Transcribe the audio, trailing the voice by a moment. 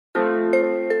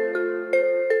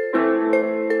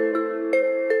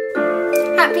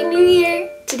Happy New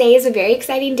Year! Today is a very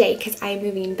exciting day because I am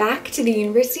moving back to the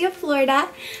University of Florida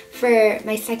for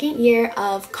my second year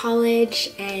of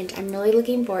college, and I'm really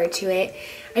looking forward to it.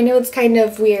 I know it's kind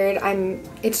of weird.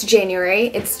 It's January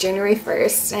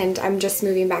 1st, and I'm just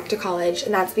moving back to college,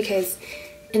 and that's because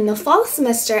in the fall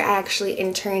semester I actually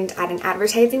interned at an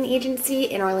advertising agency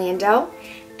in Orlando,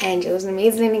 and it was an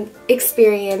amazing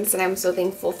experience, and I'm so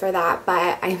thankful for that.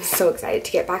 But I'm so excited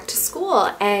to get back to school,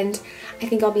 and I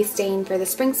think I'll be staying for the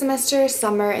spring semester,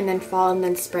 summer, and then fall, and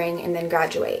then spring, and then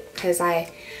graduate, because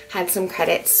I had some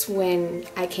credits when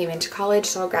I came into college,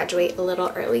 so I'll graduate a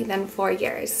little early than 4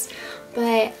 years.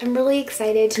 But I'm really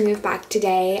excited to move back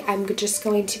today. I'm just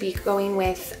going to be going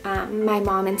with my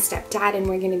mom and stepdad, and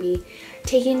we're going to be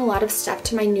taking a lot of stuff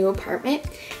to my new apartment,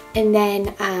 and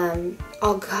then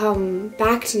I'll come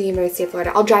back to the University of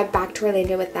Florida. I'll drive back to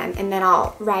Orlando with them, and then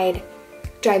I'll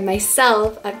drive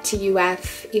myself up to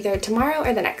UF either tomorrow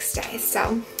or the next day.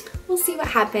 So we'll see what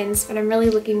happens, but I'm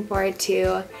really looking forward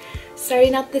to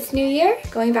starting out this new year,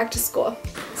 going back to school.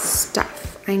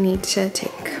 Stuff I need to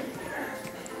take.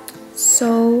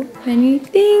 So many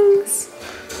things.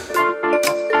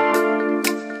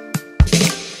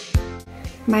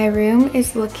 My room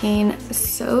is looking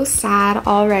so sad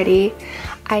already.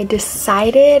 I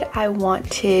decided I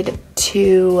wanted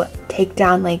to take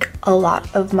down like a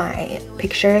lot of my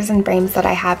pictures and frames that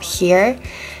I have here,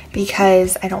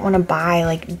 because I don't want to buy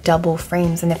like double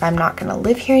frames, and if I'm not gonna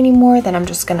live here anymore, then I'm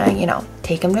just gonna, you know,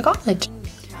 take them to college.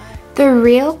 The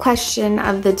real question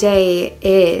of the day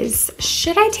is,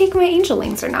 should I take my angel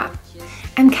wings or not?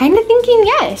 I'm kind of thinking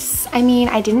yes. I mean,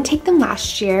 I didn't take them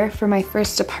last year for my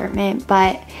first apartment,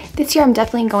 but this year I'm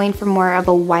definitely going for more of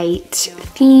a white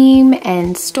theme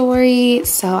and story,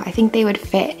 so I think they would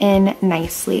fit in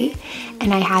nicely.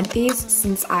 And I had these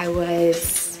since I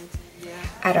was,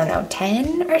 I don't know,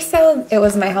 10 or so. It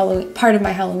was my part of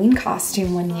my Halloween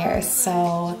costume one year,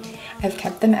 so I've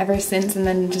kept them ever since, and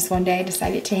then just one day I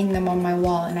decided to hang them on my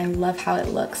wall, and I love how it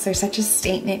looks. They're such a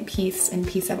statement piece and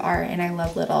piece of art, and I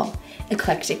love little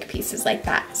eclectic pieces like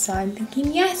that, so I'm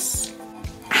thinking yes.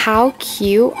 How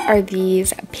cute are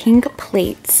these pink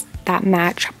plates that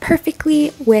match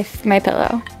perfectly with my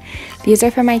pillow? These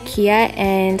are from IKEA,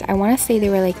 and I want to say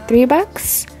they were like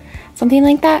 $3, something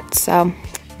like that, so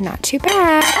not too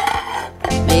bad.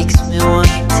 Makes me want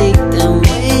to take them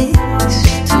wings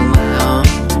to my home.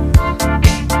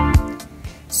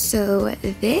 So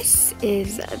this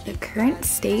is the current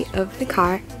state of the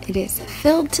car. It is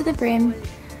filled to the brim,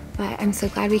 but I'm so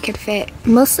glad we could fit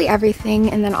mostly everything,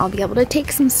 and then I'll be able to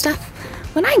take some stuff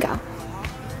when I go.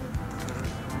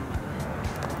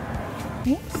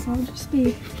 Okay, so I'll just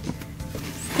be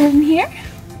sitting here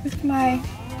with my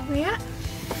cat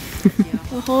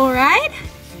the whole ride,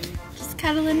 just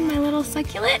cuddling my little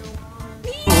succulent.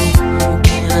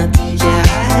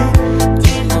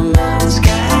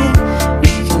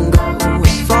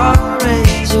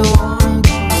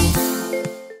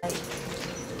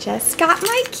 Just got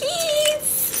my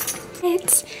keys!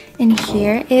 And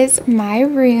here is my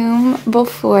room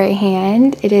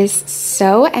beforehand. It is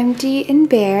so empty and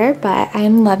bare, but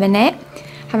I'm loving it.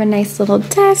 Have a nice little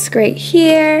desk right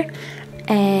here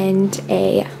and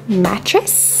a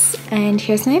mattress. And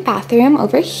here's my bathroom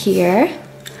over here.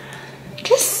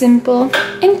 Just simple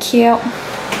and cute.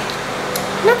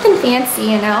 Nothing fancy,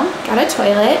 you know. Got a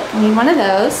toilet, need one of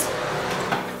those.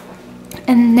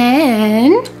 And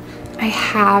then I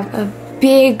have a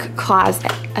big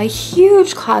closet, a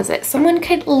huge closet. Someone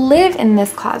could live in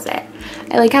this closet.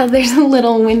 I like how there's a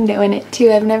little window in it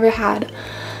too. I've never had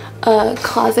a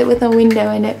closet with a window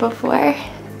in it before.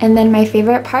 And then my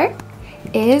favorite part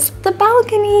is the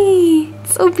balcony.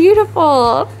 It's so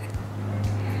beautiful.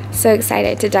 So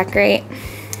excited to decorate.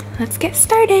 Let's get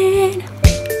started.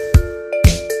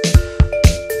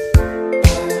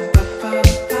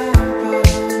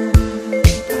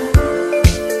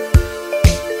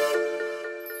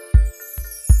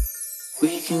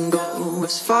 We can go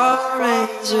as far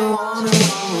as you wanna go.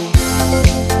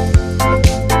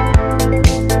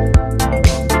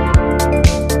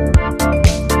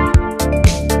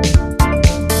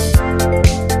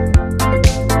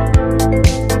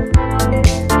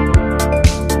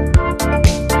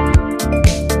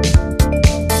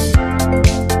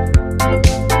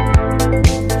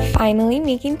 Finally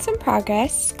making some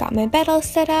progress. Got my bed all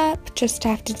set up. Just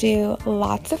have to do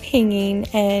lots of hanging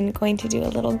and going to do a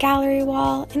little gallery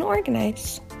wall and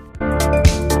organize.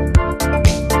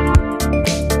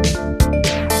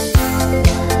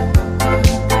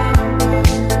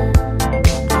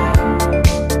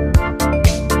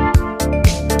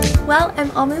 Well,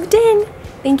 I'm all moved in.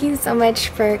 Thank you so much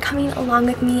for coming along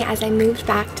with me as I moved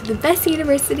back to the best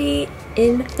university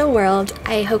in the world.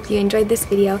 I hope you enjoyed this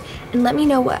video, and let me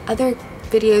know what other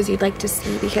videos you'd like to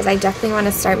see, because I definitely want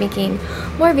to start making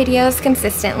more videos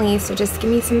consistently. So just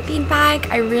give me some feedback.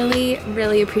 I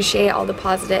really appreciate all the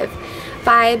positive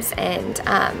vibes and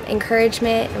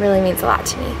encouragement. It really means a lot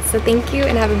to me. So thank you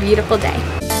and have a beautiful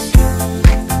day.